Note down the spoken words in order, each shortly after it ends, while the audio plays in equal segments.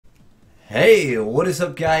Hey, what is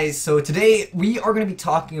up guys? So today we are going to be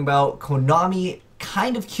talking about Konami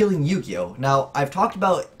kind of killing Yu-Gi-Oh! Now, I've talked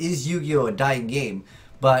about is Yu-Gi-Oh! A dying game,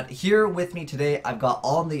 but here with me today I've got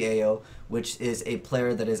AlintheaYoh, which is a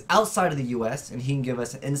player that is outside of the US, and he can give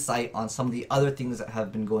us an insight on some of the other things that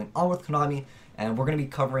have been going on with Konami, and we're going to be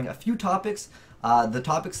covering a few topics. The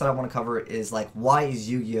topics that I want to cover is like, why is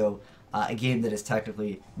Yu-Gi-Oh! A game that is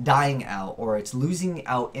technically dying out, or it's losing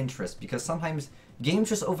out interest, because sometimes games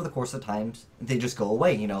just over the course of time, they just go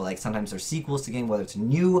away, you know, like sometimes there's sequels to game, whether it's a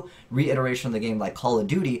new reiteration of the game like Call of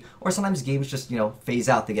Duty, or sometimes games just, you know, phase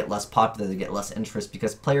out, they get less popular, they get less interest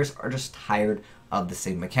because players are just tired of the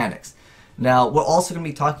same mechanics. Now, we're also going to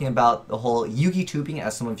be talking about the whole YUGITUBIng,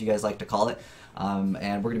 as some of you guys like to call it, and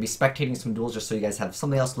we're going to be spectating some duels just so you guys have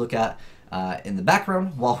something else to look at in the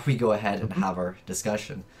background while we go ahead and have our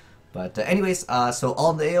discussion. But anyways, so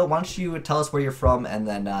AlintheaYoh, why don't you tell us where you're from, and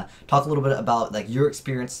then talk a little bit about like your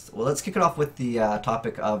experience. Well, let's kick it off with the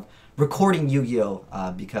topic of recording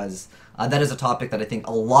Yu-Gi-Oh! Because that is a topic that I think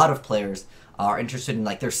a lot of players are interested in.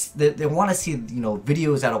 Like they want to see, you know,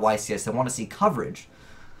 videos out of YCS. They want to see coverage.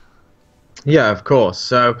 Yeah, of course.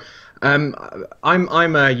 So I'm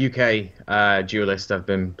a UK duelist. I've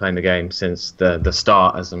been playing the game since the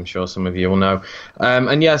start, as I'm sure some of you will know.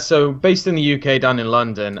 And yeah, so based in the UK, down in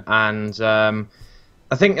London, and I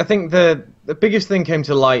think the biggest thing came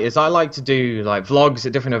to light is I like to do like vlogs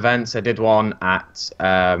at different events. I did one at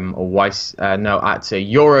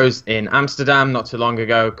Euros in Amsterdam not too long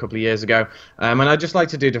ago, a couple of years ago, and I just like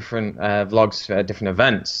to do different vlogs for different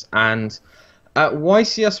events. And at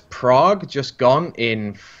YCS Prague, just gone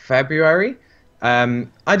in February, I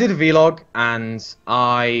did a vlog, and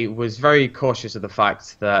I was very cautious of the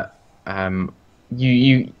fact that I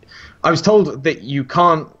was told that you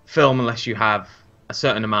can't film unless you have a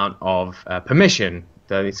certain amount of permission.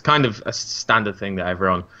 That it's kind of a standard thing that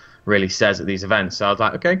everyone really says at these events. So I was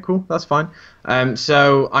like, okay, cool, that's fine.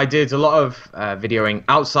 So I did a lot of videoing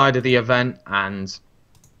outside of the event, and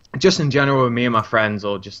just in general with me and my friends,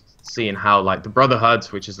 or just seeing how like the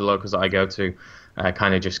Brotherhoods, which is the locals that I go to,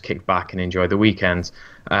 kind of just kick back and enjoy the weekends.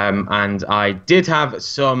 And I did have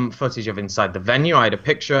some footage of inside the venue. I had a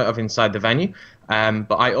picture of inside the venue,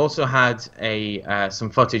 but I also had some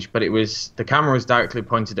footage, but the camera was directly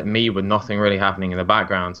pointed at me with nothing really happening in the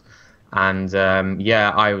background. And yeah,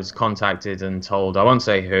 I was contacted and told, I won't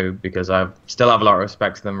say who because I still have a lot of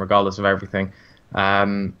respect for them regardless of everything.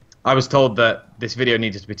 I was told that this video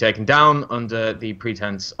needed to be taken down under the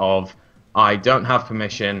pretense of I don't have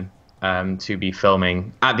permission to be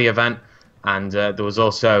filming at the event, and there was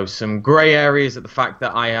also some grey areas at the fact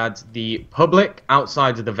that I had the public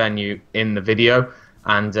outside of the venue in the video,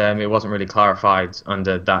 and it wasn't really clarified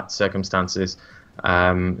under that circumstances.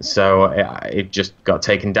 So it just got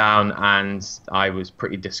taken down, and I was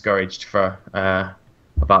pretty discouraged for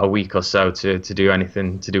about a week or so to do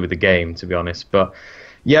anything to do with the game, to be honest. But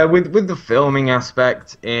yeah, with the filming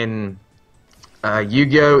aspect in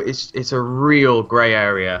Yu-Gi-Oh! It's a real grey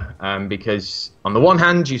area, because on the one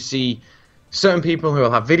hand you see certain people who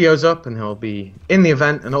will have videos up and who will be in the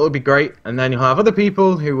event and it will be great, and then you'll have other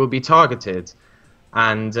people who will be targeted.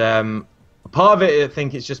 And part of it, I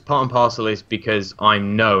think it's just part and parcel, is because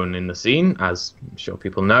I'm known in the scene, as I'm sure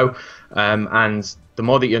people know, and the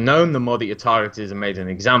more that you're known, the more that you're targeted and made an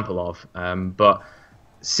example of. But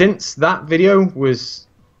since that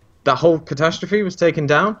whole catastrophe was taken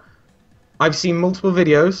down, I've seen multiple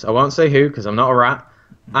videos, I won't say who because I'm not a rat,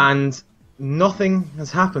 and nothing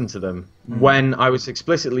has happened to them. When I was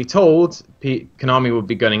explicitly told Konami would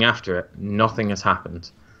be gunning after it, nothing has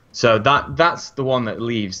happened. So that's the one that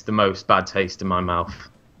leaves the most bad taste in my mouth.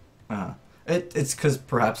 It's because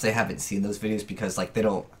perhaps they haven't seen those videos, because like they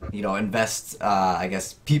don't, you know, invest, I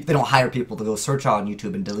guess, they don't hire people to go search on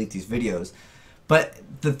YouTube and delete these videos. But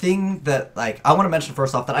the thing that, like, I want to mention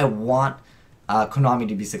first off that I want Konami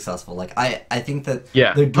to be successful. Like, I think that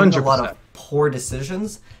they're doing 100%. A lot of poor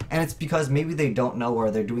decisions, and it's because maybe they don't know,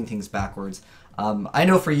 or they're doing things backwards. I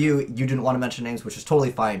know for you didn't want to mention names, which is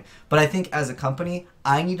totally fine. But I think as a company,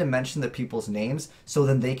 I need to mention the people's names so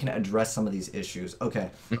then they can address some of these issues. Okay,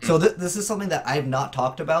 so this is something that I've not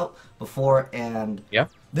talked about before, and yeah,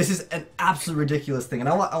 this is an absolute ridiculous thing, and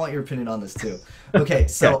I want your opinion on this too. Okay,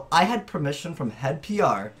 so I had permission from head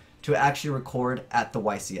PR to actually record at the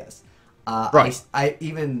YCS. Right. I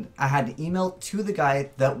had an email to the guy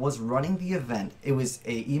that was running the event. It was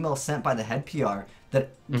an email sent by the head PR that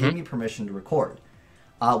gave me permission to record.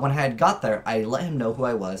 When I had got there, I let him know who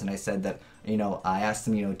I was, and I said that, you know, I asked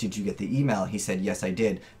him, you know, did you get the email? He said, yes, I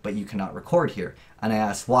did, but you cannot record here. And I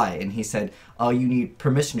asked why, and he said, oh, you need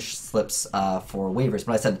permission slips for waivers.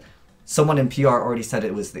 But I said, someone in PR already said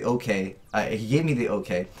it was the okay. He gave me the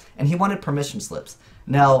okay, and he wanted permission slips.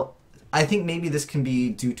 Now, I think maybe this can be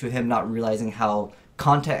due to him not realizing how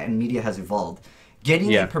content and media has evolved.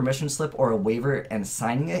 Getting a permission slip or a waiver and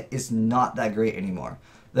signing it is not that great anymore.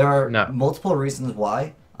 There are multiple reasons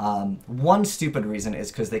why. One stupid reason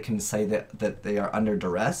is because they can say that they are under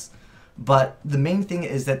duress. But the main thing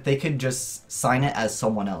is that they could just sign it as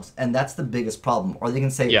someone else. And that's the biggest problem. Or they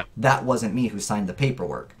can say, that wasn't me who signed the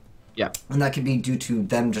paperwork. Yeah. And that could be due to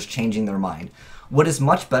them just changing their mind. What is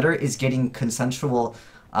much better is getting consensual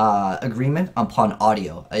agreement upon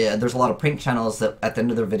audio. There's a lot of prank channels that at the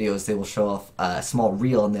end of their videos, they will show off a small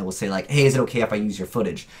reel and they will say like, hey, is it okay if I use your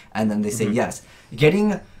footage? And then they say yes.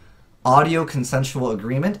 Getting audio consensual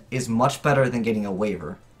agreement is much better than getting a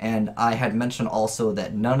waiver. And I had mentioned also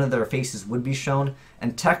that none of their faces would be shown,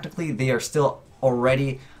 and technically they are still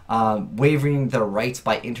already waiving their rights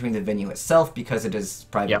by entering the venue itself because it is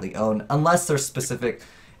privately owned, unless there's specific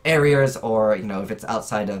areas or, you know, if it's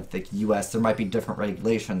outside of the US, there might be different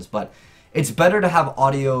regulations, but it's better to have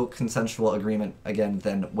audio consensual agreement, again,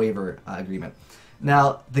 than waiver agreement.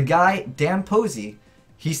 Now, the guy, Dan Posey,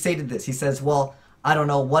 he stated this. He says, well, I don't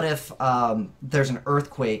know, what if there's an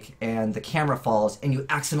earthquake and the camera falls and you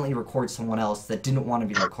accidentally record someone else that didn't want to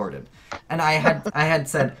be recorded? And I had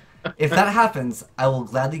said, if that happens, I will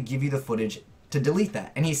gladly give you the footage to delete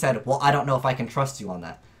that. And he said, well, I don't know if I can trust you on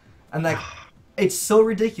that. And like, it's so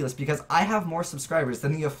ridiculous because I have more subscribers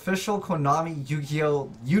than the official Konami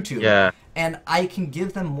Yu-Gi-Oh! YouTube. Yeah. And I can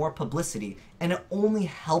give them more publicity, and it only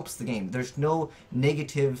helps the game. There's no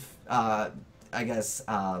negative,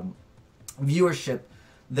 viewership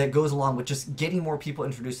that goes along with just getting more people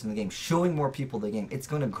introduced in the game, showing more people the game. It's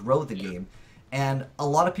going to grow the game. And a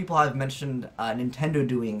lot of people have mentioned Nintendo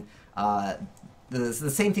doing the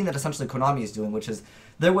same thing that essentially Konami is doing, which is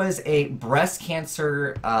there was a breast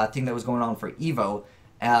cancer thing that was going on for EVO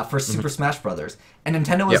for Super Smash Brothers. And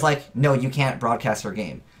Nintendo was like, no, you can't broadcast our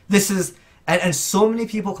game. This is... And so many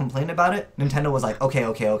people complained about it. Nintendo was like, okay.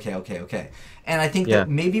 And I think that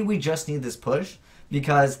maybe we just need this push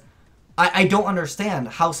because... I don't understand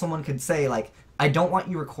how someone could say, like, I don't want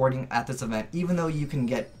you recording at this event, even though you can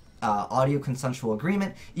get audio consensual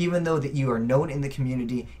agreement, even though that you are known in the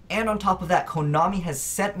community, and on top of that, Konami has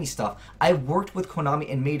sent me stuff. I worked with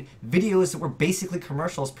Konami and made videos that were basically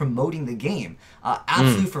commercials promoting the game,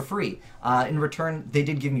 absolutely for free. In return, they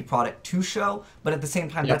did give me product to show, but at the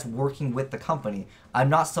same time, that's working with the company. I'm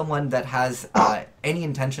not someone that has any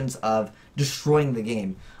intentions of destroying the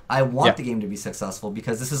game. I want the game to be successful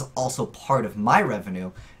because this is also part of my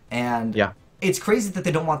revenue, and it's crazy that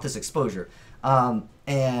they don't want this exposure.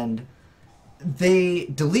 And they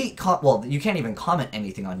delete, well, you can't even comment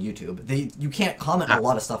anything on YouTube. You can't comment a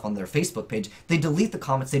lot of stuff on their Facebook page. They delete the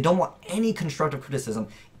comments. They don't want any constructive criticism,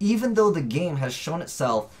 even though the game has shown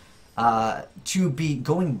itself to be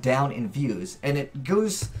going down in views. And it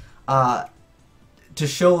goes to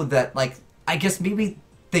show that, like, I guess maybe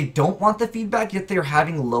they don't want the feedback, yet they're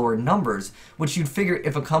having lower numbers, which you'd figure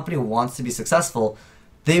if a company wants to be successful,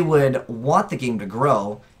 they would want the game to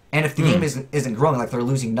grow. And if the game isn't growing, like they're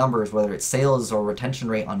losing numbers, whether it's sales or retention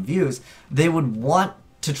rate on views, they would want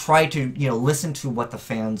to try to, you know, listen to what the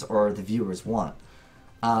fans or the viewers want.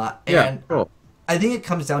 And cool. I think it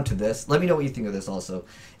comes down to this. Let me know what you think of this also.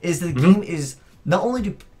 Is the game is, not only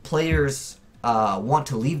do players want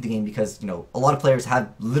to leave the game because, you know, a lot of players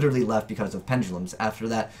have literally left because of pendulums. After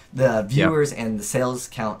that, the viewers and the sales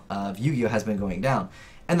count of Yu-Gi-Oh! Has been going down.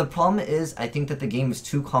 And the problem is, I think that the game is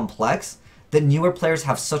too complex, that newer players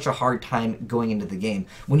have such a hard time going into the game.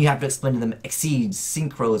 When you have to explain to them exceeds,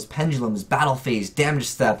 synchros, pendulums, battle phase, damage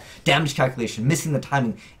step, damage calculation, missing the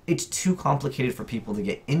timing, it's too complicated for people to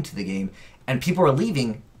get into the game. And people are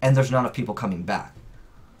leaving, and there's not enough people coming back.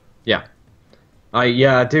 Yeah.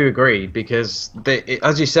 I do agree because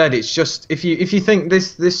as you said, it's just if you think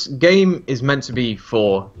this game is meant to be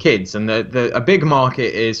for kids, and a big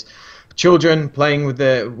market is children playing with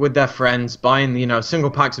their friends, buying, you know,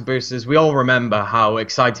 single packs of boosters. We all remember how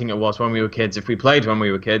exciting it was when we were kids. If we played when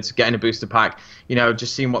we were kids, getting a booster pack, you know,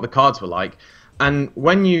 just seeing what the cards were like. And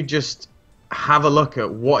when you just have a look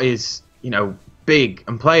at what is, you know, big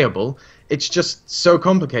and playable, it's just so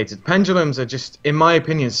complicated. Pendulums are just, in my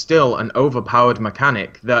opinion, still an overpowered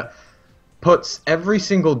mechanic that puts every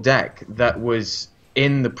single deck that was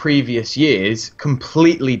in the previous years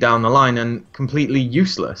completely down the line and completely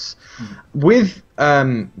useless. With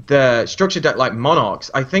the structured deck like Monarchs,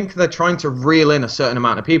 I think they're trying to reel in a certain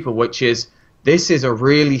amount of people, which is, this is a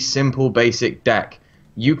really simple basic deck.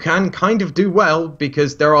 You can kind of do well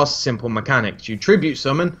because there are simple mechanics. You tribute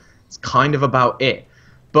summon, it's kind of about it.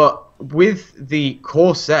 But with the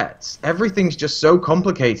core sets, everything's just so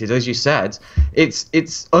complicated, as you said.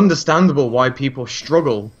 It's understandable why people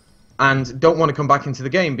struggle and don't want to come back into the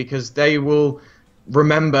game, because they will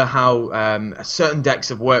remember how certain decks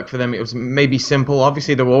have worked for them. It was maybe simple.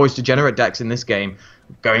 Obviously, there were always degenerate decks in this game,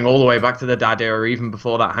 going all the way back to the Dad era, or even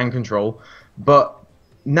before that, hand control. But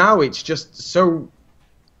now it's just so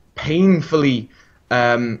painfully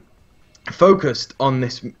focused on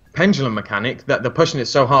this pendulum mechanic that they're pushing it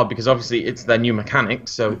so hard, because obviously it's their new mechanic,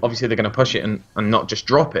 so obviously they're going to push it and not just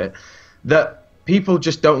drop it, that people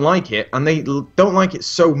just don't like it, and they don't like it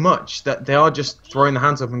so much that they are just throwing their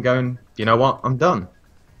hands up and going, you know what, I'm done.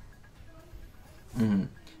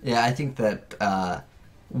 Yeah, I think that the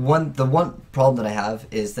one problem that I have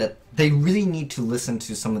is that they really need to listen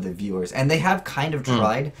to some of the viewers, and they have kind of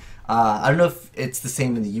tried. I don't know if it's the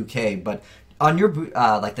same in the UK, but on your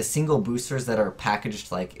like the single boosters that are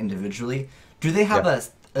packaged like individually, do they have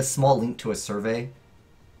a small link to a survey?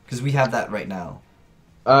 Because we have that right now.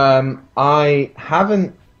 I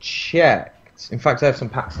haven't checked. In fact, I have some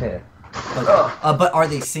packs here. Okay. But are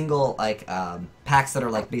they single like packs that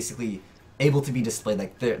are like basically able to be displayed?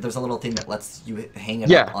 Like there's a little thing that lets you hang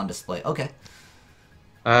it up on display. Okay.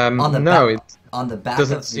 On the back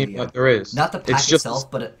doesn't of the, seem like there is. Not the pack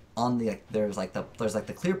itself, but on the there's like the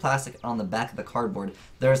clear plastic on the back of the cardboard.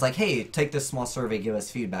 There's like, hey, take this small survey, give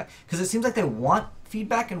us feedback. Because it seems like they want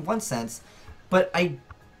feedback in one sense, but I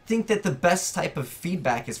think that the best type of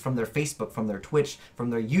feedback is from their Facebook, from their Twitch, from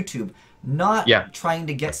their YouTube, not trying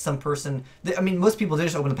to get some person. I mean, most people, they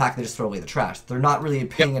just open the pack, they just throw away the trash. They're not really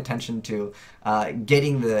paying attention to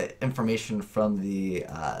getting the information from the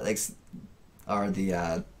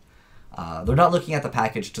they're not looking at the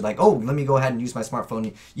package to like, oh, let me go ahead and use my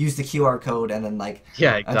smartphone, use the QR code, and then like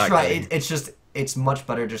try. It's much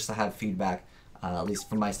better just to have feedback, at least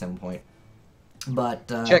from my standpoint.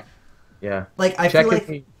 But like I feel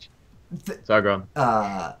like sorry, go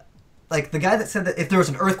on. Like the guy that said that if there was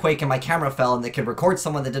an earthquake and my camera fell and they could record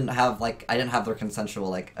someone that didn't have like I didn't have their consensual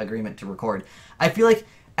like agreement to record, I feel like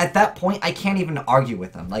at that point I can't even argue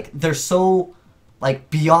with them. Like they're so like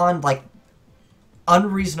beyond like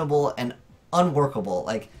unreasonable and unworkable.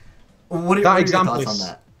 Like what are your thoughts on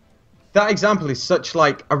that? That example is such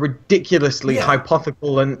like a ridiculously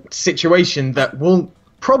hypothetical and situation that will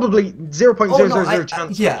probably 0.000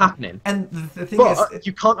 chance of happening. And the thing is,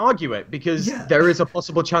 you can't argue it, because there is a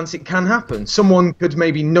possible chance it can happen. Someone could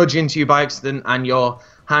maybe nudge into you by accident and your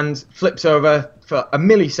hand flips over for a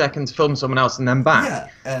millisecond, film someone else, and then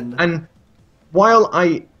back. And while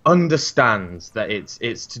I understand that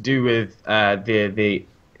it's to do with the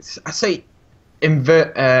I say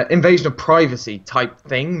invasion of privacy type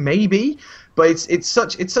thing, maybe, but it's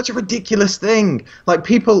such a ridiculous thing. Like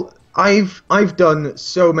people. I've done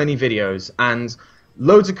so many videos and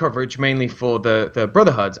loads of coverage, mainly for the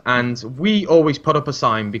Brotherhood, and we always put up a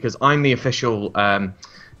sign, because I'm the official kind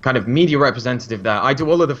of media representative there. I do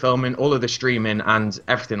all of the filming, all of the streaming, and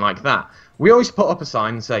everything like that. We always put up a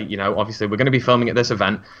sign and say, you know, obviously we're going to be filming at this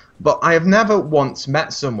event, but I have never once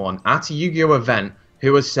met someone at a Yu-Gi-Oh event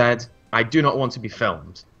who has said, I do not want to be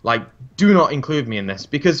filmed. Like, do not include me in this,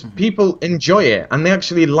 because people enjoy it and they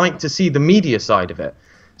actually like to see the media side of it.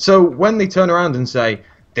 So when they turn around and say,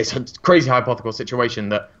 this crazy hypothetical situation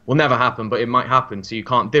that will never happen, but it might happen, so you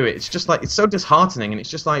can't do it, it's just like, it's so disheartening, and it's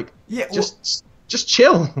just like, just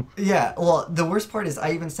chill. Yeah, well, the worst part is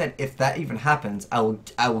I even said, if that even happens, I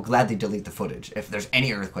will gladly delete the footage. If there's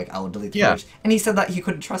any earthquake, I will delete the footage. And he said that he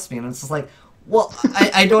couldn't trust me, and it's just like, well,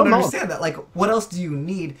 I don't understand that. Like, what else do you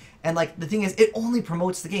need? And like, the thing is, it only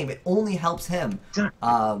promotes the game. It only helps him.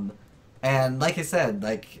 Exactly. And like I said,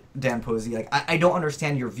 like Dan Posey, like I don't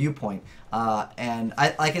understand your viewpoint. And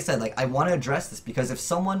like I said, like I want to address this, because if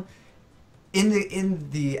someone in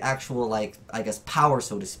the actual like I guess power,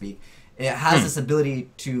 so to speak, it has this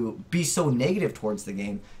ability to be so negative towards the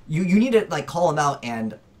game, you need to like call them out.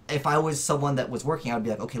 And if I was someone that was working, I would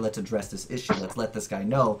be like, okay, let's address this issue. Let's let this guy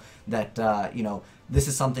know that you know, this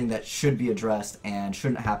is something that should be addressed and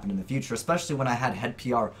shouldn't happen in the future, especially when I had head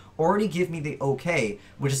PR already give me the okay,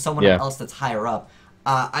 which is someone else that's higher up.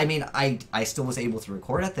 I mean, I still was able to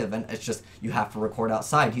record at the event. It's just you have to record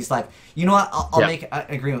outside. He's like, you know what, I'll make an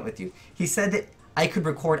agreement with you. He said that I could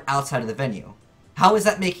record outside of the venue. How is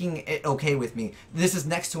that making it okay with me? This is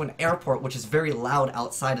next to an airport, which is very loud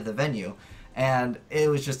outside of the venue. And it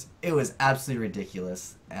was absolutely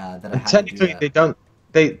ridiculous that I had technically to do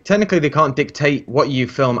that. Technically they can't dictate what you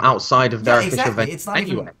film outside of their official venue. It's not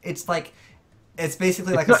even. It's like, it's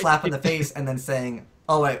basically like a slap in the face and then saying,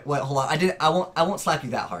 Oh wait, hold on. I won't slap you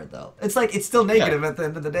that hard though. It's like it's still negative at the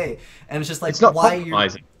end of the day, and it's just like It's not why you.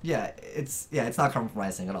 compromising. Yeah, it's not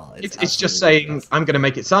compromising at all. It's just absolutely saying ridiculous. I'm going to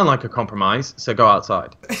make it sound like a compromise, so go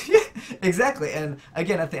outside. Exactly, and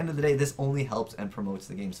again, at the end of the day, this only helps and promotes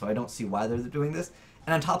the game. So I don't see why they're doing this.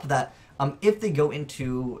 And on top of that, if they go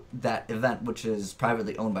into that event, which is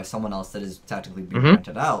privately owned by someone else that is technically being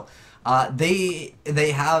rented out, they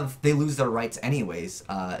lose their rights anyways,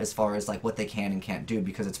 as far as like what they can and can't do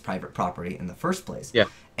because it's private property in the first place. Yeah.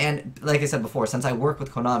 And like I said before, since I work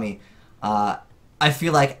with Konami, I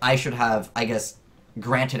feel like I should have, I guess,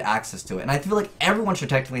 granted access to it. And I feel like everyone should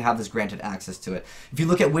technically have this granted access to it. If you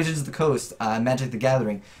look at Wizards of the Coast, Magic the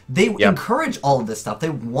Gathering, they encourage all of this stuff. They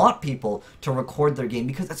want people to record their game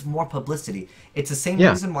because it's more publicity. It's the same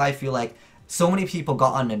reason why I feel like so many people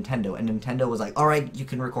got on Nintendo, and Nintendo was like, all right, you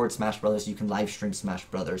can record Smash Brothers, you can live stream Smash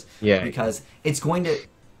Brothers. Yeah. Because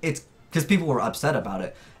because people were upset about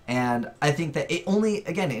it. And I think that it only,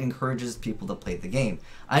 again, it encourages people to play the game.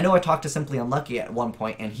 I know I talked to Simply Unlucky at one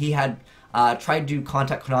point, and he had tried to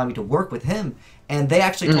contact Konami to work with him, and they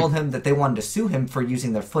actually told him that they wanted to sue him for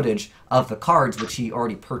using their footage of the cards, which he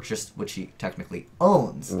already purchased, which he technically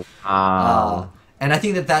owns. And I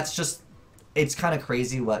think that that's just, it's kind of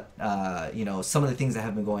crazy what, some of the things that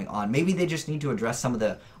have been going on. Maybe they just need to address some of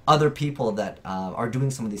the other people that are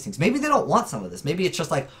doing some of these things. Maybe they don't want some of this. Maybe it's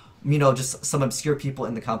just like, just some obscure people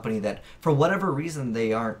in the company that, for whatever reason,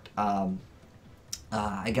 they aren't,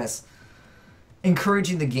 I guess,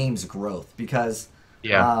 encouraging the game's growth. Because,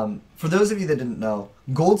 for those of you that didn't know,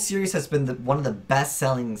 Gold Series has been one of the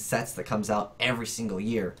best-selling sets that comes out every single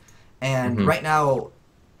year. And right now,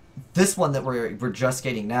 this one that we're just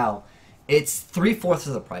getting now, it's 3/4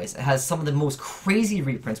 of the price. It has some of the most crazy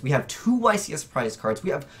reprints. We have 2 YCS prize cards.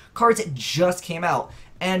 We have cards that just came out.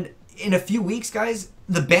 And in a few weeks, guys,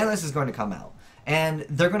 the ban list is going to come out. And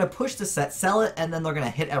they're going to push the set, sell it, and then they're going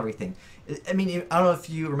to hit everything. I mean, I don't know if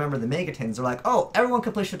you remember the Megatins. They're like, oh, everyone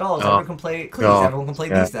can play Shadows, everyone can play Cleese, everyone can play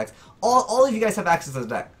these decks. All of you guys have access to the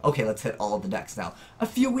deck. Okay, let's hit all of the decks now. A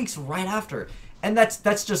few weeks right after. And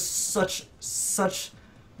that's just such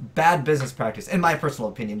bad business practice, in my personal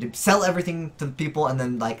opinion, to sell everything to the people and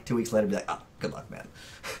then like 2 weeks later be like, oh, good luck, man.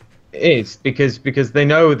 It is because they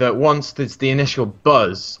know that once there's the initial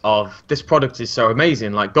buzz of this product is so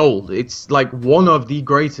amazing, like Gold, it's like one of the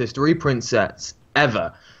greatest reprint sets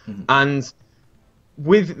ever. And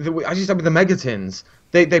with as you said, with the Megatins,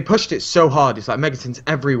 they pushed it so hard. It's like Megatins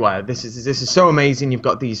everywhere. This is so amazing. You've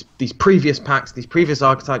got these previous packs, these previous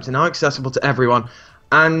archetypes are now accessible to everyone.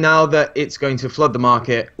 And now that it's going to flood the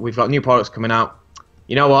market, we've got new products coming out.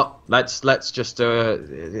 You know what? Let's just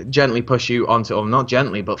gently push you onto, or not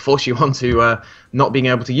gently, but force you onto not being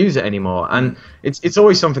able to use it anymore. And it's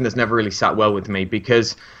always something that's never really sat well with me,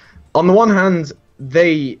 because on the one hand,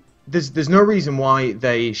 there's no reason why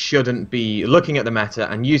they shouldn't be looking at the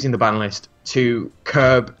meta and using the ban list to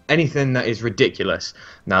curb anything that is ridiculous.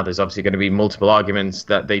 Now, there's obviously going to be multiple arguments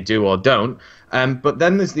that they do or don't, but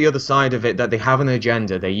then there's the other side of it, that they have an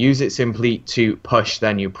agenda. They use it simply to push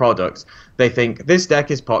their new products. They think this deck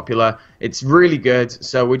is popular, it's really good,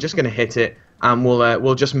 so we're just going to hit it, and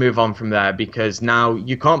we'll just move on from there, because now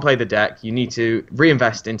you can't play the deck. You need to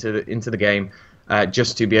reinvest into the game.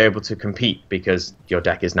 Just to be able to compete, because your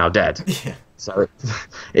deck is now dead. Yeah. So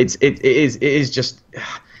it is just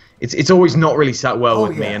it's always not really sat well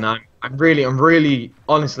with me, and I'm really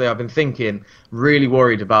honestly, I've been thinking, really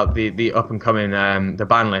worried about the up and coming the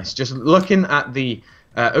ban list. Just looking at the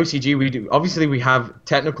OCG, we have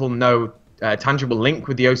technical no tangible link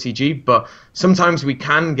with the OCG, but sometimes we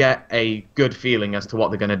can get a good feeling as to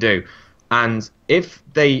what they're going to do, and if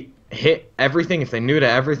they hit everything, if they neuter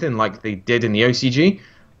everything like they did in the OCG,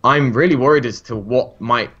 I'm really worried as to what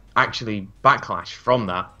might actually backlash from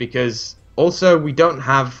that, because also we don't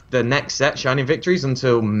have the next set, Shining Victories,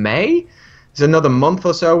 until May. It's another month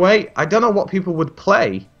or so away. I don't know what people would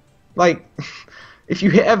play. Like, if you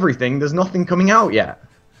hit everything, there's nothing coming out yet.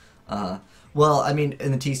 Well, I mean,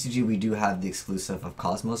 in the TCG, we do have the exclusive of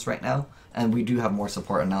Cosmos right now, and we do have more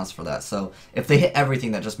support announced for that. So if they hit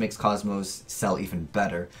everything, that just makes Cosmos sell even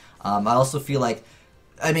better. I also feel like,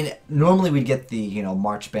 I mean, normally we'd get the,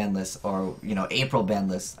 March ban list or, April ban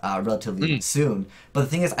list relatively soon. But the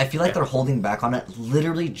thing is, I feel like they're holding back on it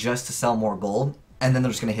literally just to sell more gold. And then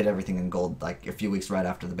they're just going to hit everything in gold like a few weeks right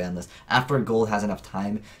after the ban list. After gold has enough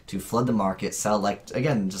time to flood the market, sell, like,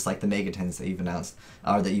 again, just like the Megatins that you've announced,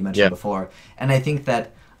 or that you mentioned before. And I think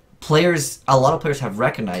that a lot of players have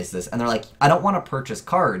recognized this, and they're like, I don't want to purchase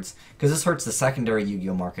cards, because this hurts the secondary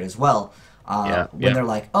Yu-Gi-Oh market as well. When they're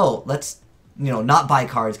like, oh, let's not buy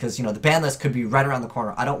cards because, the ban list could be right around the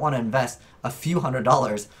corner. I don't want to invest a few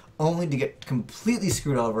 $100s only to get completely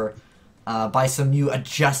screwed over by some new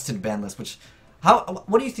adjusted ban list.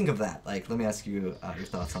 What do you think of that? Like, let me ask you your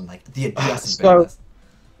thoughts on like the adjusted ban list.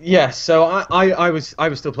 Yeah, so I was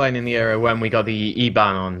still playing in the era when we got the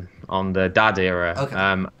E-ban on the dad era.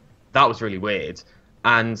 Okay. That was really weird,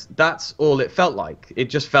 and that's all it felt like. It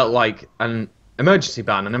just felt like an emergency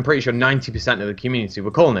ban, and I'm pretty sure 90% of the community were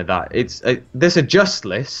calling it that. This adjust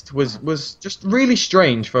list was just really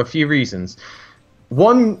strange for a few reasons.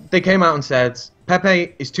 One, they came out and said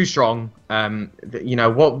Pepe is too strong.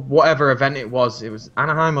 Whatever event it was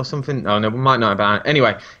Anaheim or something. Oh no, it might not have been.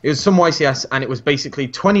 Anyway, it was some YCS, and it was basically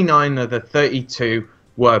 29 of the 32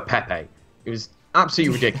 were Pepe. It was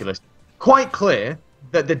absolutely ridiculous. Quite clear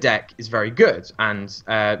that the deck is very good, and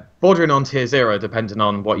bordering on tier 0, depending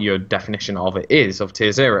on what your definition of it is, of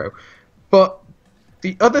tier 0. But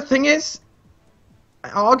the other thing is,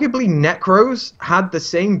 arguably Necros had the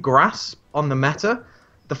same grasp on the meta,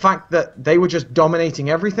 the fact that they were just dominating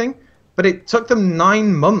everything, but it took them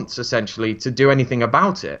 9 months, essentially, to do anything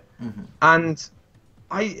about it. Mm-hmm. And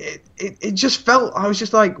it just felt, I was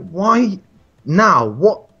just like, why now?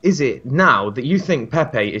 What is it now that you think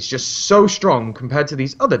Pepe is just so strong compared to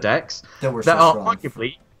these other decks that are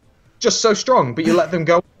arguably just so strong, but you let them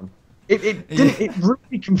go on? It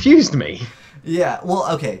really confused me. Yeah,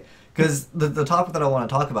 well, okay, because the topic that I want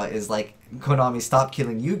to talk about is like Konami stop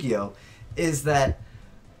killing Yu-Gi-Oh! Is that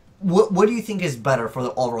what do you think is better for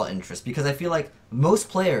the overall interest? Because I feel like most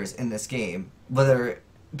players in this game, whether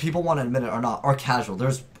people want to admit it or not, are casual.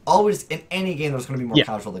 There's always, in any game, there's going to be more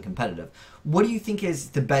casual than competitive. What do you think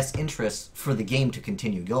is the best interest for the game to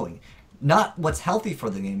continue going? Not what's healthy for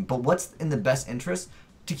the game, but what's in the best interest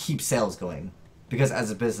to keep sales going? Because as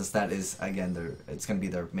a business, that is, again, it's going to be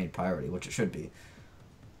their main priority, which it should be.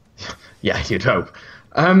 Yeah, you'd hope.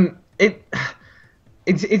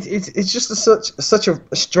 It's just such a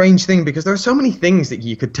strange thing, because there are so many things that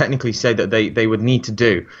you could technically say that they would need to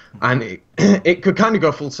do, and it could kind of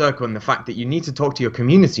go full circle in the fact that you need to talk to your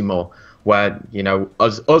community more, where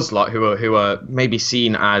us lot who are maybe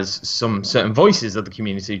seen as some certain voices of the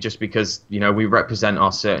community just because we represent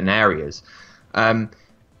our certain areas.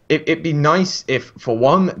 It'd be nice if, for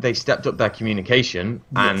one, they stepped up their communication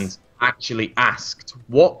and actually asked,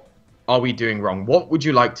 what are we doing wrong? What would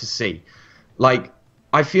you like to see? Like,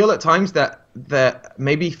 I feel at times that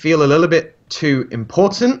maybe feel a little bit too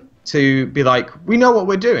important to be like, we know what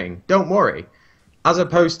we're doing, don't worry. As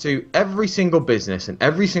opposed to every single business and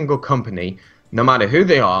every single company, no matter who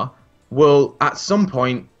they are, will at some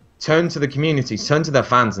point turn to the community, turn to their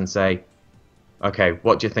fans and say, okay,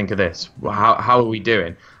 what do you think of this? How are we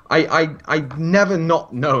doing? I've never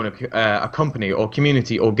not known a company or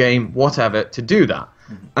community or game, whatever, to do that.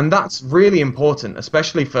 Mm-hmm. And that's really important,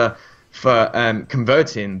 especially for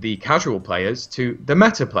converting the casual players to the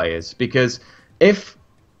meta players, because if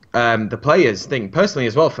the players think, personally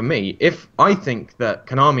as well for me, if I think that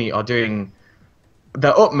Konami are doing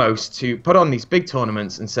their utmost to put on these big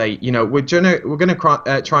tournaments and say, we're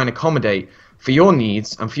gonna try and accommodate for your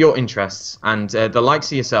needs and for your interests and the likes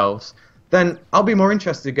of yourselves, then I'll be more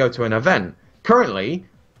interested to go to an event. Currently,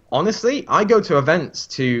 honestly, I go to events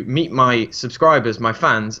to meet my subscribers, my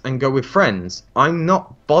fans, and go with friends. I'm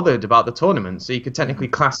not bothered about the tournament, so you could technically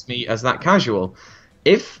class me as that casual.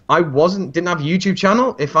 If I didn't have a YouTube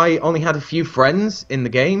channel, if I only had a few friends in the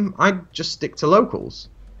game, I'd just stick to locals.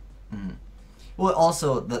 Mm. Well,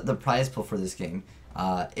 also, the prize pool for this game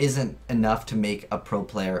isn't enough to make a pro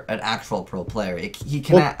player an actual pro player. He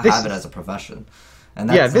cannot have it as a profession. And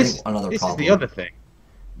that's another problem. This is the other thing.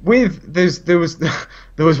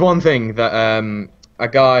 There was one thing that a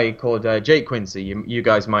guy called Jake Quincy, you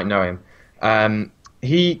guys might know him.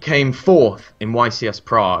 He came 4th in YCS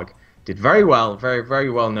Prague, did very well, very, very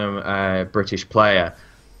well known British player,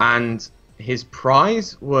 and his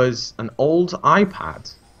prize was an old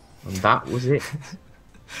iPad, and that was it.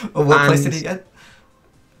 What place did he get?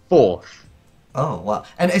 4th. Oh wow!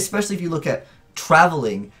 And especially if you look at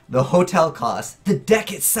traveling, the hotel costs, the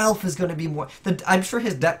deck itself is going to be more. I'm sure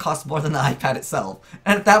his deck costs more than the iPad itself.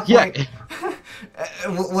 And at that point,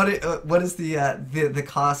 what is the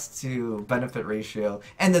cost to benefit ratio?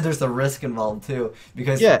 And then there's the risk involved too,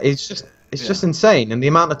 because it's just insane, and the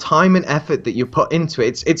amount of time and effort that you put into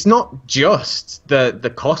it. It's not just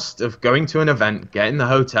the cost of going to an event, getting the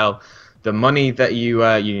hotel, the money that you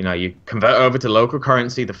convert over to local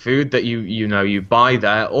currency, the food that you buy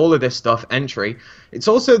there, all of this stuff, entry. It's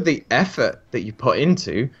also the effort that you put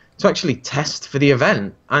into to actually test for the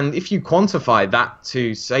event. And if you quantify that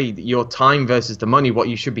to say your time versus the money, what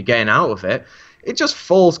you should be getting out of it, it just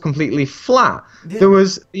falls completely flat. Yeah. There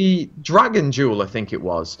was the Dragon Duel, I think it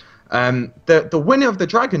was. The winner of the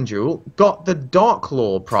Dragon Duel got the Dark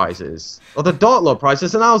Lord prizes, and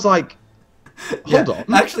I was like, hold on,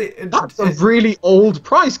 actually, that's a really old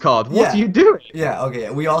prize card. What are you doing? Yeah, okay.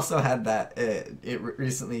 We also had that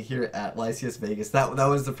recently here at YCS Vegas. That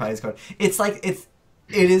was the prize card. It's like it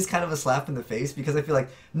is kind of a slap in the face because I feel like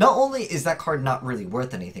not only is that card not really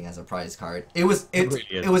worth anything as a prize card, it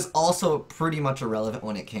was also pretty much irrelevant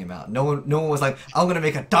when it came out. No one was like, I'm gonna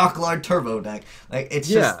make a Dark Lord Turbo deck. Like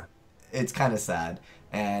it's kind of sad,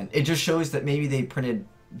 and it just shows that maybe they printed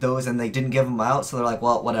those and they didn't give them out, so they're like,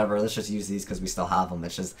 well, whatever, let's just use these because we still have them.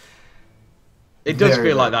 It's just it does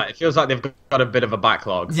feel like that. It feels like they've got a bit of a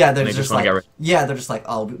backlog. Yeah, they're just like, they're just like,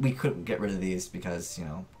 oh, we couldn't get rid of these because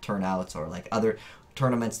turnouts or like other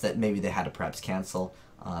tournaments that maybe they had to perhaps cancel.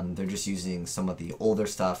 They're just using some of the older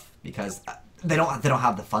stuff because they don't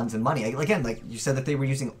have the funds and money. Again, like you said that they were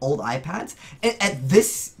using old iPads at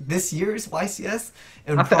this year's YCS.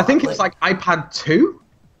 I think it's like iPad 2.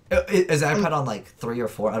 Is iPad on like 3 or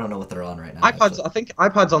 4? I don't know what they're on right now. I think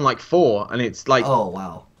iPad's on like 4, and it's like, oh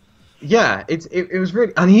wow. Yeah, it was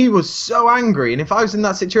really, and he was so angry. And if I was in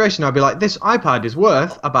that situation, I'd be like, this iPad is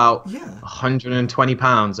worth about £120,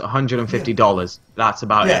 $150. That's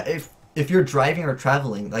about it. Yeah, if you're driving or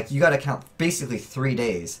traveling, like you got to count basically 3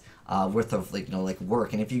 days worth of like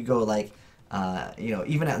work. And if you go like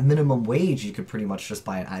even at minimum wage, you could pretty much just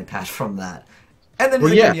buy an iPad from that. And then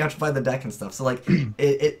again, you have to buy the deck and stuff. So like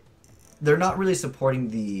they're not really supporting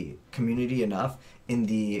the community enough in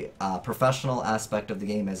the professional aspect of the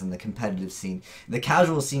game as in the competitive scene. The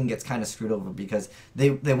casual scene gets kind of screwed over because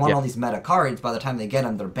they want all these meta cards. By the time they get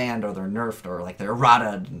them, they're banned or they're nerfed or like they're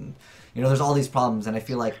errata, and there's all these problems. And I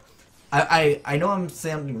feel like I know I'm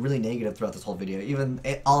sounding really negative throughout this whole video. Even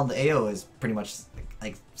AlintheaYoh is pretty much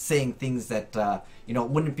like saying things that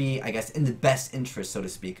wouldn't be, I guess, in the best interest, so to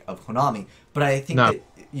speak, of Konami. But I think that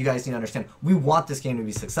you guys need to understand, we want this game to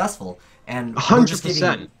be successful, and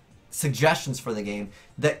 100%. Suggestions for the game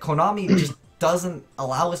that Konami just doesn't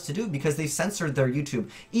allow us to do because they've censored their YouTube.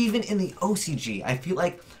 Even in the OCG, I feel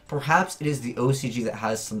like perhaps it is the OCG that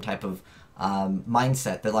has some type of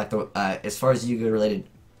mindset that, like, as far as Yu-Gi-Oh related,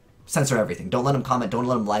 censor everything. Don't let them comment. Don't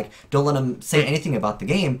let them like. Don't let them say anything about the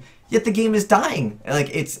game. Yet the game is dying. Like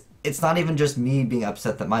it's not even just me being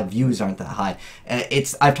upset that my views aren't that high.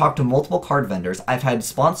 I've talked to multiple card vendors. I've had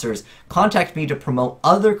sponsors contact me to promote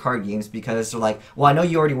other card games because they're like, well, I know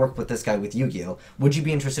you already work with this guy with Yu-Gi-Oh! Would you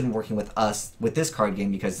be interested in working with us with this card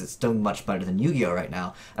game because it's doing much better than Yu-Gi-Oh! Right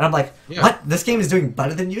now? And I'm like, what? This game is doing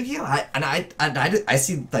better than Yu-Gi-Oh! I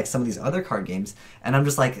see like some of these other card games, and I'm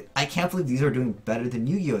just like, I can't believe these are doing better than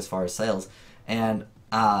Yu-Gi-Oh! As far as sales. And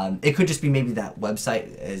it could just be maybe that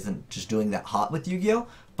website isn't just doing that hot with Yu-Gi-Oh!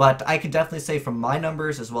 But I could definitely say from my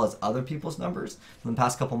numbers as well as other people's numbers from the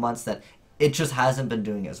past couple months that it just hasn't been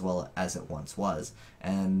doing as well as it once was.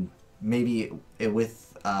 And maybe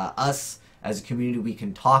with us as a community, we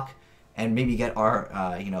can talk and maybe get our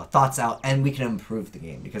thoughts out, and we can improve the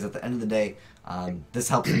game. Because at the end of the day, this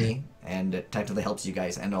helps me, and it technically helps you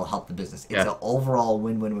guys, and it'll help the business. It's an overall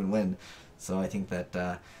win-win-win-win. So I think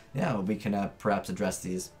that we can perhaps address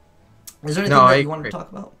these. Is there anything that you want to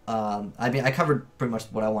talk about? I mean, I covered pretty much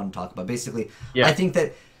what I want to talk about. Basically, I think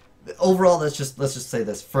that overall, let's just say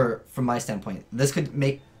this from my standpoint, this could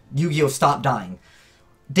make Yu-Gi-Oh! Stop dying.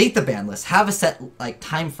 Date the ban list. Have a set like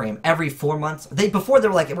time frame every 4 months. Before they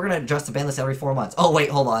were like, we're gonna adjust the ban list every 4 months. Oh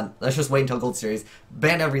wait, hold on. Let's just wait until Gold Series,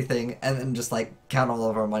 ban everything, and then just like count all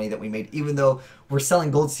of our money that we made, even though we're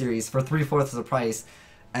selling Gold Series for 3/4 of the price,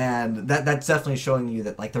 and that's definitely showing you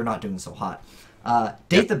that like they're not doing so hot.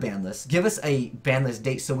 Date the ban list. Give us a ban list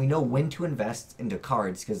date so we know when to invest into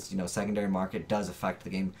cards, because secondary market does affect the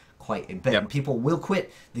game quite a bit. And people will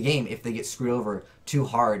quit the game if they get screwed over too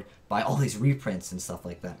hard by all these reprints and stuff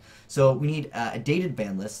like that. So we need a dated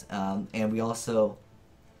ban list, and we also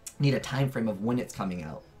need a time frame of when it's coming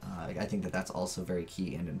out. I think that that's also very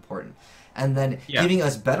key and important. And then giving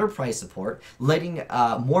us better price support, letting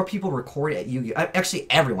more people record at Yu-Gi-Oh! Actually,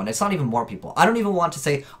 everyone. It's not even more people. I don't even want to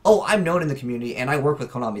say, oh, I'm known in the community and I work with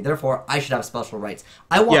Konami, therefore I should have special rights.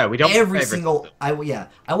 I want every single. I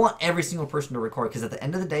want every single person to record, because at the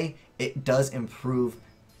end of the day, it does improve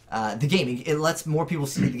the game. It lets more people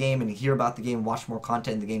see the game and hear about the game, watch more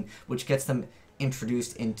content in the game, which gets them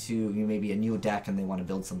introduced into maybe a new deck and they want to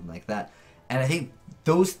build something like that. And I think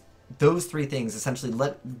those three things essentially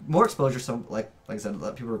let more exposure. So like I said,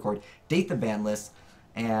 let people record, date the ban list,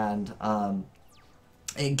 and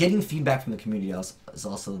getting feedback from the community is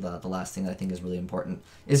also the last thing that I think is really important.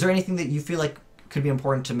 Is there anything that you feel like could be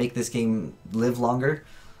important to make this game live longer?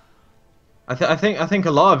 I think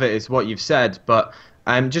a lot of it is what you've said, but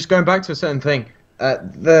just going back to a certain thing,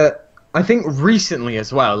 I think recently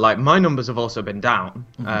as well, like my numbers have also been down,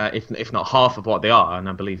 if not half of what they are, and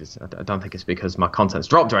I believe I don't think it's because my content's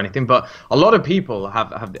dropped or anything, but a lot of people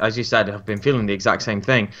have, as you said, have been feeling the exact same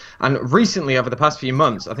thing. And recently, over the past few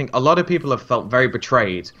months, I think a lot of people have felt very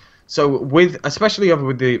betrayed. So especially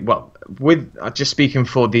just speaking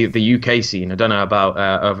for the UK scene, I don't know about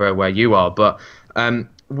over where you are, but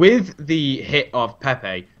with the hit of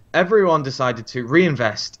Pepe, everyone decided to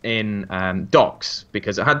reinvest in docks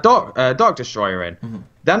because it had Dock Destroyer in.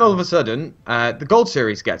 Then all of a sudden, the Gold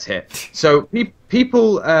Series gets hit. So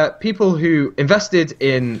people who invested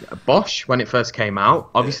in Bosch when it first came out,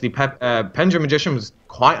 obviously Pendulum Magician was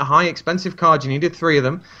quite a high expensive card. You needed 3 of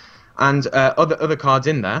them, and other cards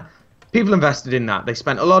in there. People invested in that. They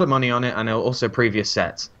spent a lot of money on it, and also previous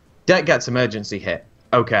sets. Deck gets emergency hit.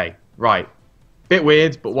 Okay, right. Bit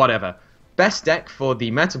weird, but whatever. Best deck for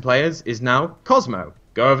the meta players is now Cosmo.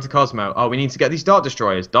 Go over to Cosmo. Oh, we need to get these Dart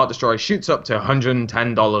Destroyers. Dart Destroyer shoots up to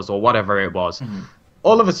 $110 or whatever it was.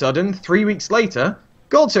 All of a sudden, 3 weeks later,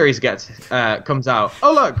 Gold Series comes out.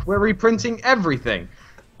 Oh, look, we're reprinting everything.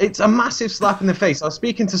 It's a massive slap in the face. I was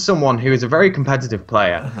speaking to someone who is a very competitive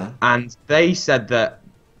player, and they said that,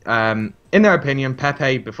 in their opinion,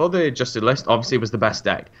 Pepe, before the adjusted list, obviously was the best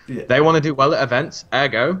deck. They want to do well at events,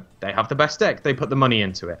 ergo, they have the best deck. They put the money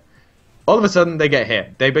into it. All of a sudden, they get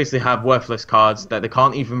hit. They basically have worthless cards that they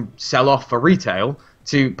can't even sell off for retail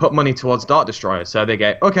to put money towards Dart Destroyer. So they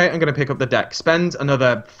get, okay, I'm going to pick up the deck, spend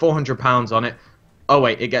another £400 on it. Oh,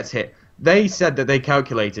 wait, it gets hit. They said that they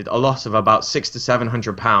calculated a loss of about £600 to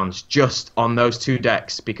 £700 just on those 2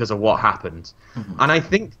 decks because of what happened. And I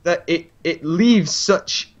think that it leaves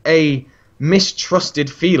such a mistrusted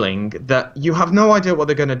feeling that you have no idea what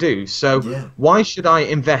they're going to do. So why should I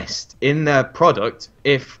invest in their product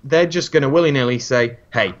if they're just going to willy-nilly say,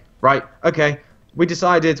 hey, right, okay, we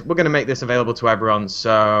decided we're going to make this available to everyone,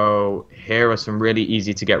 so here are some really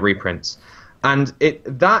easy to get reprints. And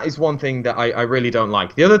that is one thing that I really don't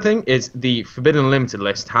like. The other thing is the Forbidden Limited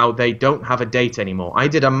list, how they don't have a date anymore. I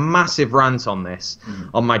did a massive rant on this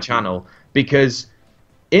on my channel because,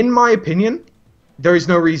 in my opinion, there is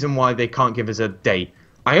no reason why they can't give us a date.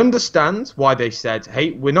 I understand why they said,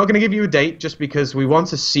 hey, we're not going to give you a date just because we want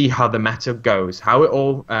to see how the meta goes, how it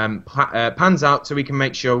all pans out so we can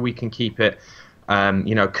make sure we can keep it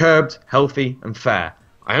curbed, healthy, and fair.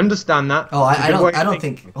 I understand that. Oh, I don't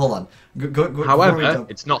think... Hold on. However,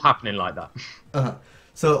 it's not happening like that.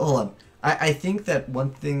 So, hold on. I think that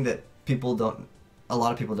one thing that a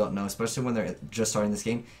lot of people don't know, especially when they're just starting this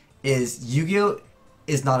game, is Yu-Gi-Oh!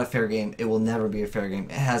 Is not a fair game. It will never be a fair game.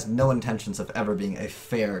 It has no intentions of ever being a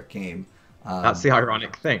fair game. That's the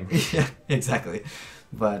ironic thing. Yeah, exactly.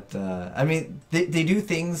 But, I mean, they do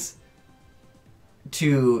things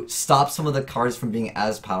to stop some of the cards from being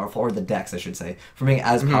as powerful, or the decks, I should say, from being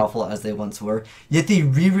as powerful as they once were. Yet they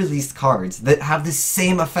re-released cards that have the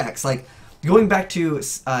same effects. Like, going back to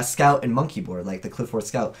Scout and Monkey Board, like the Clifford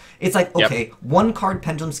Scout, it's like, okay, 1 card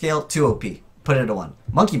Pendulum Scale, 2 OP. Put it to 1.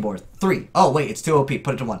 Monkey Board, 3. Oh, wait, it's 2 OP.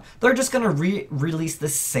 Put it to 1. They're just going to re-release the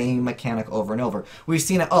same mechanic over and over. We've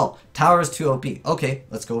seen it. Oh, Tower is 2 OP. Okay,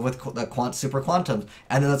 let's go with the Super Quantum.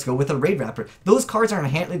 And then let's go with a Raid Raptor. Those cards are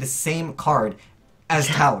inherently the same card as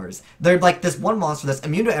Towers. They're like this one monster that's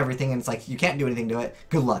immune to everything, and it's like, you can't do anything to it.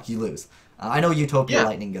 Good luck, you lose. I know Utopia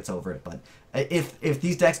Lightning gets over it, but if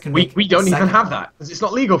these decks can we don't even have that, because it's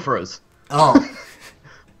not legal for us. Oh.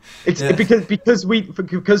 It's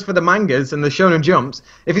because for the mangas and the Shonen Jumps,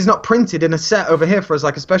 if it's not printed in a set over here for us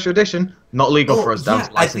like a special edition, not legal for us. Down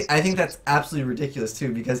to license. I think that's absolutely ridiculous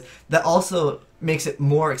too, because that also makes it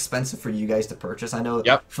more expensive for you guys to purchase. I know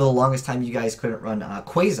for the longest time you guys couldn't run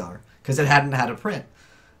Quasar because it hadn't had a print.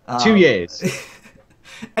 2 years.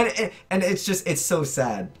 and it's so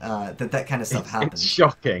sad that kind of stuff happens. It's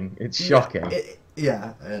shocking. It's shocking.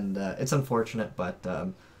 And it's unfortunate,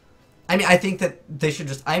 but. I mean, I think that they should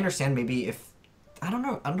just... I understand maybe if... I don't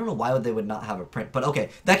know why they would not have a print. But okay,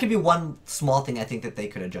 that could be one small thing I think that they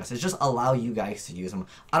could adjust. Is just allow you guys to use them.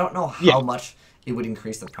 I don't know how much it would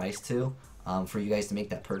increase the price to for you guys to make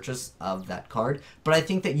that purchase of that card. But I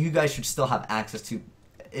think that you guys should still have access to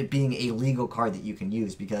it being a legal card that you can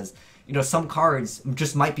use. Because, you know, some cards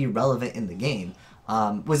just might be relevant in the game.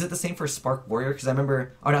 Was it the same for Spark Warrior? Because I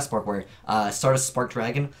remember... Oh, not Spark Warrior. Stardust Spark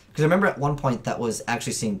Dragon. Because I remember at one point that was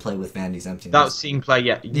actually seeing play with Vandy's Emptiness. That was seeing play,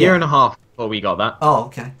 year and a half before we got that. Oh,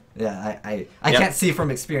 okay. Yeah, I can't see from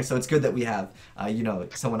experience, so it's good that we have,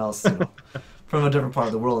 someone else, from a different part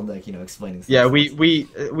of the world, like, you know, explaining. Yeah,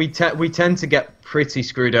 we tend to get pretty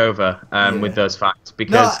screwed over with those facts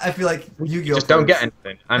because I feel like Yu-Gi-Oh! Just don't get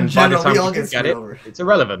anything, and in general, by the we time all you get get screwed it, over. it's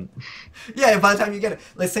irrelevant. Yeah, by the time you get it,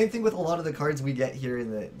 like same thing with a lot of the cards we get here in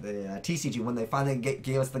the TCG. When they finally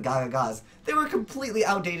gave us the Gagagas, they were completely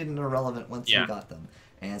outdated and irrelevant once we got them.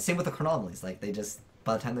 And same with the Chronomalies, like they just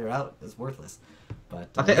by the time they were out, it was worthless. But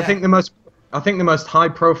I think the most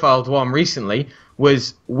high-profiled one recently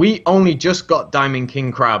was we only just got Diamond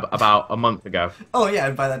King Crab about a month ago. Oh yeah,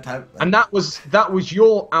 and by that time, like, and that was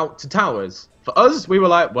your out to towers. For us, we were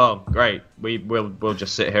like, well, great, we'll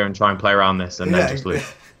just sit here and try and play around this and then just lose.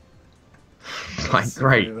 Like,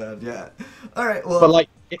 great. Bad, yeah. All right. Well, but like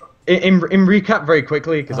in recap very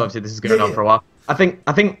quickly because obviously this is going on for a while. I think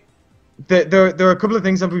there are a couple of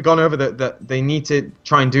things that we've gone over that they need to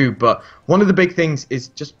try and do, but one of the big things is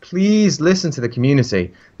just please listen to the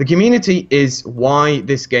community. The community is why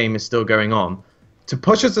this game is still going on. To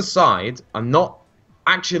push us aside and not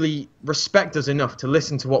actually respect us enough to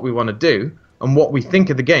listen to what we want to do and what we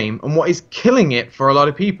think of the game and what is killing it for a lot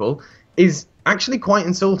of people is actually quite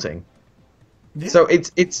insulting. Yeah. So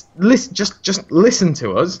just listen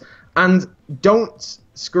to us and don't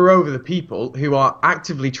screw over the people who are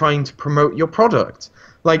actively trying to promote your product.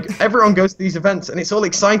 Like, everyone goes to these events and it's all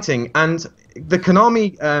exciting, and the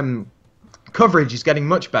Konami coverage is getting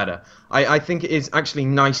much better. I think it is actually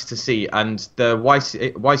nice to see, and the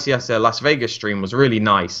YCS Las Vegas stream was really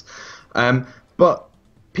nice. But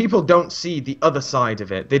people don't see the other side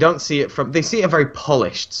of it. They don't see it they see a very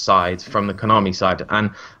polished side from the Konami side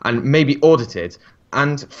and maybe audited.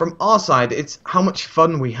 And from our side, it's how much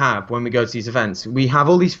fun we have when we go to these events. We have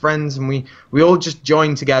all these friends, and we all just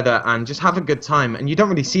join together and just have a good time. And you don't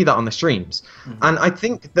really see that on the streams. Mm-hmm. And I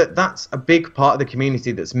think that that's a big part of the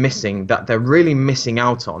community that's missing, that they're really missing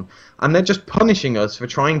out on. And they're just punishing us for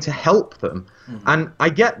trying to help them. Mm-hmm. And I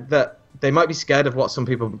get that they might be scared of what some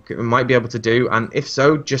people might be able to do. And if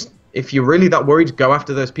so, if you're really that worried, go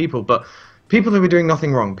after those people. But people who are doing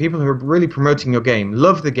nothing wrong, people who are really promoting your game,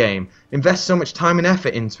 love the game, invest so much time and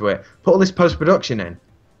effort into it, put all this post-production in,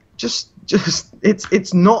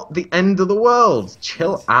 it's not the end of the world.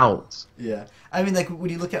 Chill out. Yeah. I mean, like, when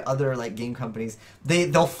you look at other, like, game companies,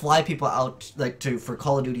 they'll fly people out, like, for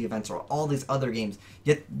Call of Duty events or all these other games.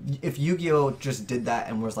 Yet, if Yu-Gi-Oh! Just did that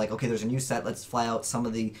and was like, okay, there's a new set, let's fly out some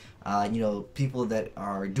of the, people that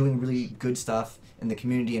are doing really good stuff in the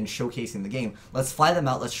community and showcasing the game. Let's fly them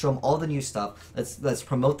out. Let's show them all the new stuff. Let's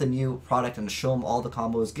promote the new product and show them all the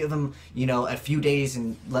combos. Give them, a few days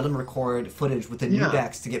and let them record footage with the new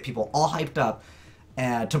decks to get people all hyped up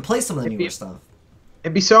and to play some of the newer stuff.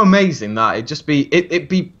 It'd be so amazing that it'd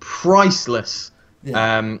be priceless.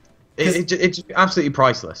 Yeah. It'd just be absolutely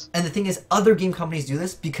priceless. And the thing is, other game companies do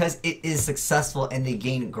this because it is successful and they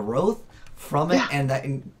gain growth from it, and that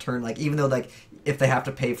in turn, like, even though, like, if they have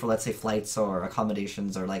to pay for, let's say, flights or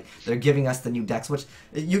accommodations, or, like, they're giving us the new decks, which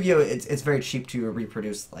Yu-Gi-Oh! It's very cheap to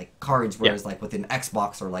reproduce, like, cards, whereas, like, with an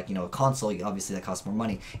Xbox or, like, a console, obviously that costs more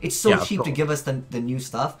money. It's so cheap to give us the new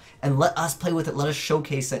stuff and let us play with it, let us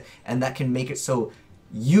showcase it, and that can make it so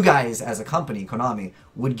you guys, as a company, Konami,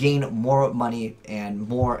 would gain more money and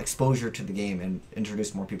more exposure to the game and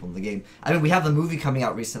introduce more people to the game. I mean, we have the movie coming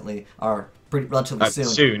out recently, or relatively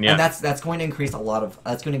soon, and that's going to increase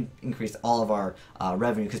all of our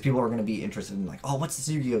revenue, because people are going to be interested in, like, oh, what's this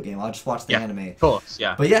Yu-Gi-Oh! Game? I'll just watch the anime. Of course,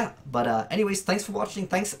 yeah. But anyways, thanks for watching.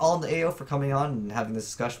 Thanks AlintheaYoh for coming on and having this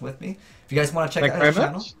discussion with me. If you guys want to check out his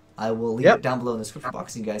channel, I will leave it down below in the description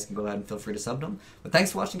box, and you guys can go ahead and feel free to sub them. But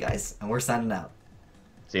thanks for watching, guys, and we're signing out.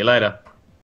 See you later.